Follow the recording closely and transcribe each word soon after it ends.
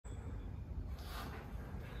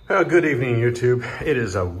Well, good evening, YouTube. It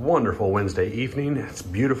is a wonderful Wednesday evening. It's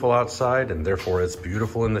beautiful outside, and therefore it's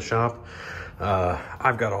beautiful in the shop.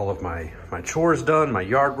 I've got all of my chores done. My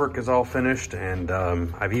yard work is all finished, and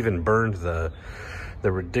I've even burned the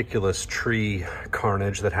ridiculous tree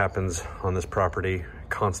carnage that happens on this property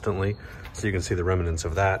constantly. So you can see the remnants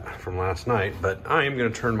of that from last night. But I am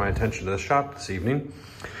going to turn my attention to the shop this evening.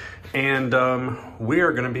 And we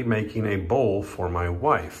are going to be making a bowl for my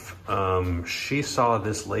wife. She saw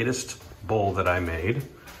this latest bowl that I made.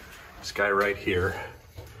 This guy right here.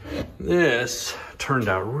 This turned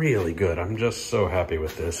out really good. I'm just so happy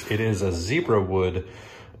with this. It is a zebrawood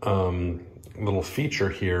little feature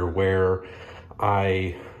here where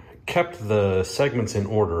I kept the segments in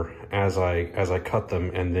order as I cut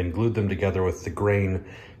them and then glued them together with the grain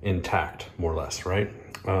intact, more or less, right?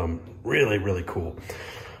 Really, really cool.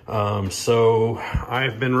 So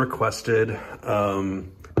I've been requested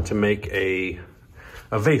to make a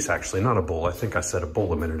vase, actually, not a bowl. I think I said a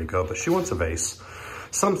bowl a minute ago, but she wants a vase.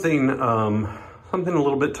 Something something a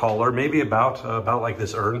little bit taller, maybe about like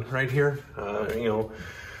this urn right here,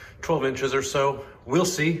 12 inches or so. We'll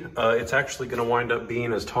see. It's actually going to wind up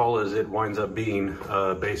being as tall as it winds up being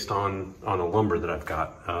based on the lumber that I've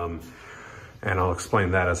got. And I'll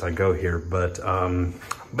explain that as I go here.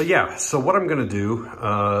 But yeah, so what I'm gonna do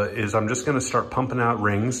is I'm just gonna start pumping out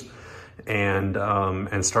rings and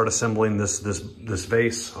start assembling this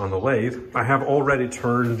vase on the lathe. I have already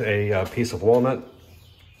turned a piece of walnut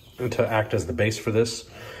to act as the base for this.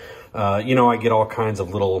 I get all kinds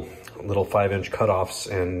of little 5-inch cutoffs,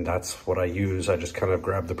 and that's what I use. I just kind of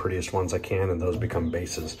grab the prettiest ones I can, and those become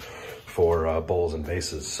bases for bowls and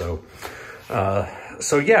vases.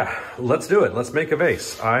 So yeah, let's do it. Let's make a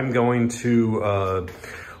vase. I'm going to,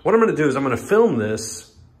 what I'm going to do is I'm going to film this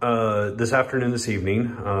this afternoon, this evening.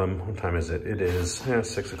 What time is it? It is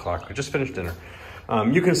 6 o'clock. I just finished dinner.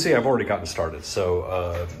 You can see I've already gotten started.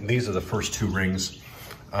 So these are the first 2 rings.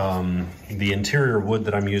 The interior wood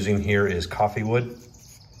that I'm using here is coffee wood,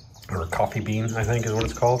 or coffee bean, I think is what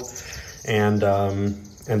it's called. And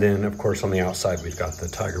then of course on the outside, we've got the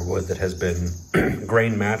tiger wood that has been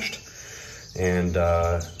grain matched. And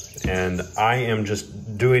I am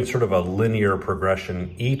just doing sort of a linear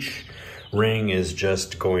progression. Each ring is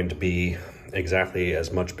just going to be exactly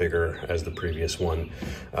as much bigger as the previous one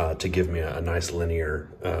to give me a nice linear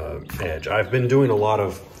edge. I've been doing a lot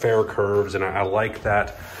of fair curves, and I like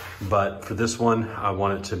that, but for this one, I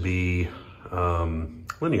want it to be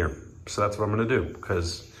linear. So that's what I'm gonna do,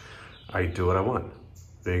 because I do what I want.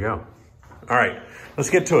 There you go. All right, let's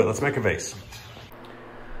get to it. Let's make a vase.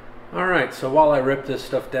 All right, so while I rip this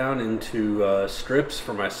stuff down into strips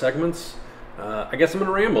for my segments, I guess I'm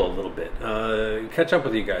gonna ramble a little bit, catch up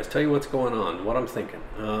with you guys, tell you what's going on, what I'm thinking.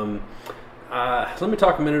 Let me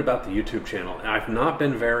talk a minute about the YouTube channel. I've not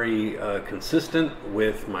been very consistent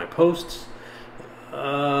with my posts,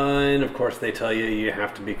 and of course they tell you you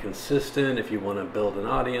have to be consistent if you want to build an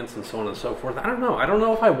audience and so on and so forth. I don't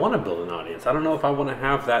know if I want to build an audience. I don't know if I want to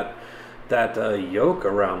have that yoke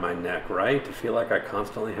around my neck, right? To feel like I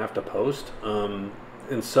constantly have to post.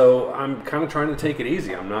 And so I'm kind of trying to take it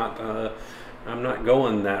easy. I'm not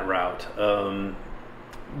going that route.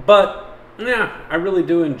 But yeah, I really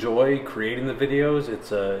do enjoy creating the videos.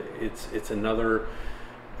 It's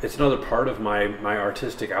another part of my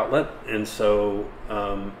artistic outlet. And so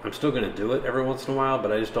I'm still going to do it every once in a while,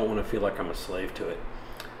 but I just don't want to feel like I'm a slave to it.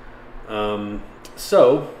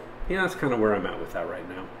 So yeah, that's kind of where I'm at with that right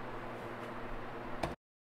now.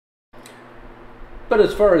 But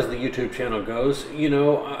as far as the YouTube channel goes,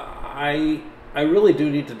 I really do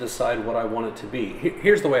need to decide what I want it to be.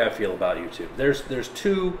 Here's the way I feel about YouTube. There's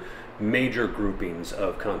 2 major groupings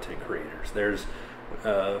of content creators. There's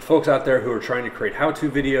folks out there who are trying to create how-to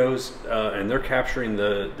videos, and they're capturing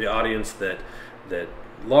the audience that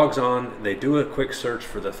logs on. They do a quick search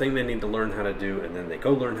for the thing they need to learn how to do, and then they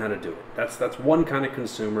go learn how to do it. That's one kind of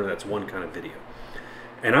consumer. That's one kind of video.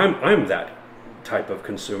 And I'm that type of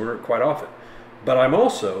consumer quite often. But I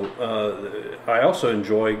also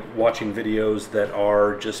enjoy watching videos that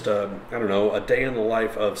are just I don't know, a day in the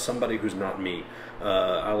life of somebody who's not me.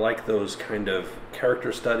 I like those kind of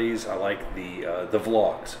character studies. I like the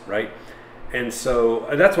vlogs, right? And so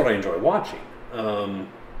that's what I enjoy watching.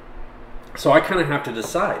 So I kind of have to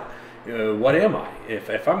decide, what am I?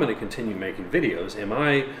 If I'm going to continue making videos, am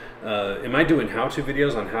I doing how-to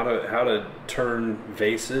videos on how to turn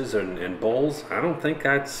vases and bowls? I don't think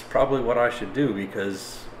that's probably what I should do,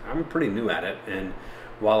 because I'm pretty new at it. And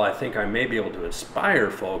while I think I may be able to inspire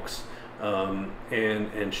folks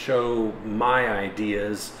and show my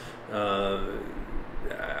ideas,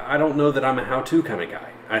 I don't know that I'm a how-to kind of guy.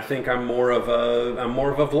 I think I'm more of a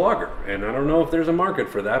vlogger, and I don't know if there's a market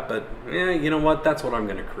for that, but you know what? That's what I'm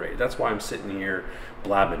going to create. That's why I'm sitting here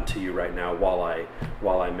blabbing to you right now while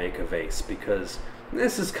I make a vase, because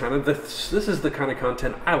this is the kind of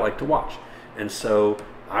content I like to watch, and so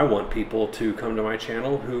I want people to come to my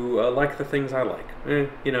channel who like the things I like.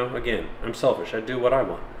 You know, again, I'm selfish. I do what I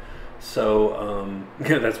want. So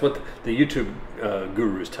yeah, that's what the YouTube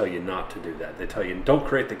gurus tell you not to do. That they tell you, don't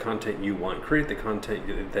create the content you want, create the content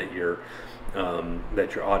that your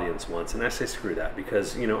audience wants. And I say screw that,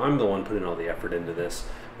 because you know I'm the one putting all the effort into this.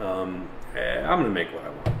 I'm gonna make what I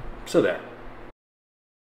want. So there.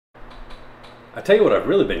 I tell you what I've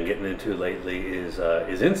really been getting into lately is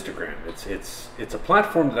Instagram. It's a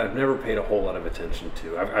platform that I've never paid a whole lot of attention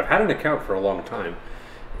to. I've had an account for a long time.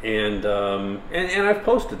 And I've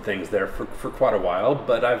posted things there for quite a while,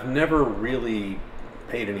 but I've never really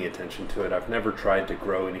paid any attention to it. I've never tried to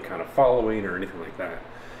grow any kind of following or anything like that.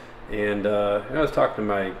 And I was talking to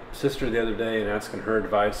my sister the other day and asking her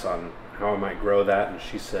advice on how I might grow that, and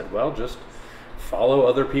she said, well, just follow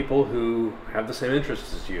other people who have the same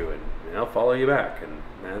interests as you, and they'll follow you back, and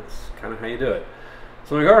that's kind of how you do it.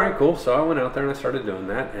 So I'm like, all right, cool. So I went out there and I started doing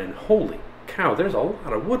that, and holy cow, there's a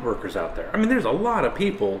lot of woodworkers out there. I mean, there's a lot of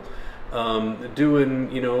people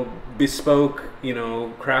doing, you know, bespoke, you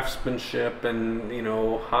know, craftsmanship, and you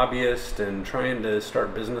know, hobbyist, and trying to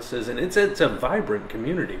start businesses, and it's a vibrant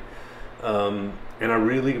community, and I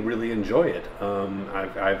really enjoy it.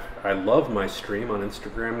 I love my stream on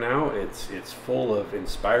Instagram now. It's full of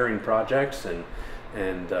inspiring projects and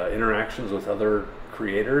interactions with other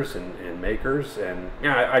creators and makers, and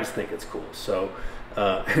yeah, I just think it's cool. So.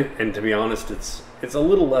 And to be honest, it's a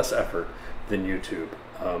little less effort than YouTube.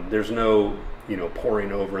 There's no, you know,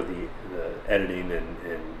 poring over the editing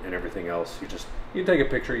and everything else. You take a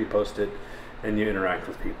picture, you post it, and you interact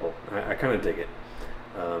with people. I kind of dig it.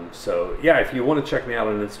 So yeah, if you want to check me out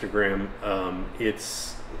on Instagram,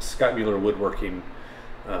 it's Scott Mueller Woodworking,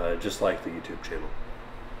 just like the YouTube channel.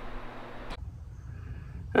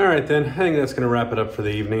 All right, then. I think that's going to wrap it up for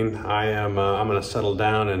the evening. I'm going to settle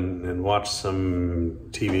down and watch some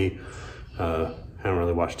TV. I don't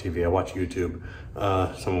really watch TV. I watch YouTube. So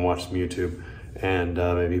I'm going to watch some YouTube and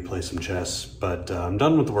maybe play some chess. But I'm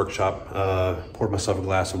done with the workshop. Poured myself a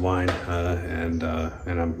glass of wine and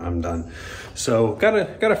I'm done. So got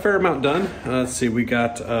a fair amount done. Let's see. We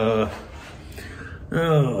got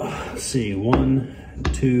let's see, 1,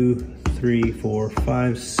 2, 3, 4,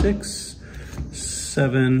 5, 6.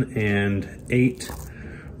 7 and 8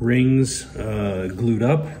 rings glued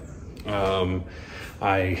up.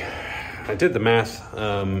 I did the math,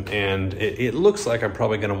 and it looks like I'm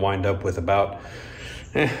probably going to wind up with about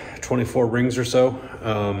 24 rings or so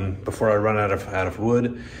before I run out of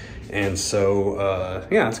wood. And so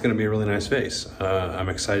yeah, it's going to be a really nice vase. I'm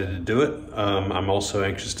excited to do it. I'm also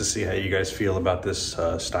anxious to see how you guys feel about this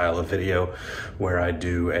style of video, where I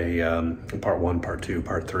do a part 1, part 2,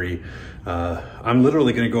 part 3. I'm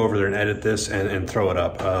literally going to go over there and edit this and throw it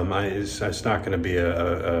up. It's not going to be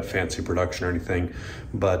a fancy production or anything,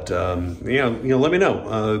 but you know, let me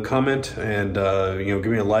know. Comment and you know,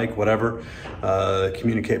 give me a like, whatever.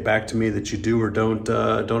 Communicate back to me that you do or don't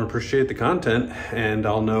appreciate the content, and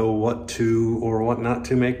I'll know what to or what not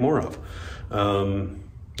to make more of.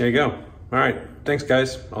 There you go. All right. Thanks,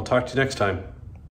 guys. I'll talk to you next time.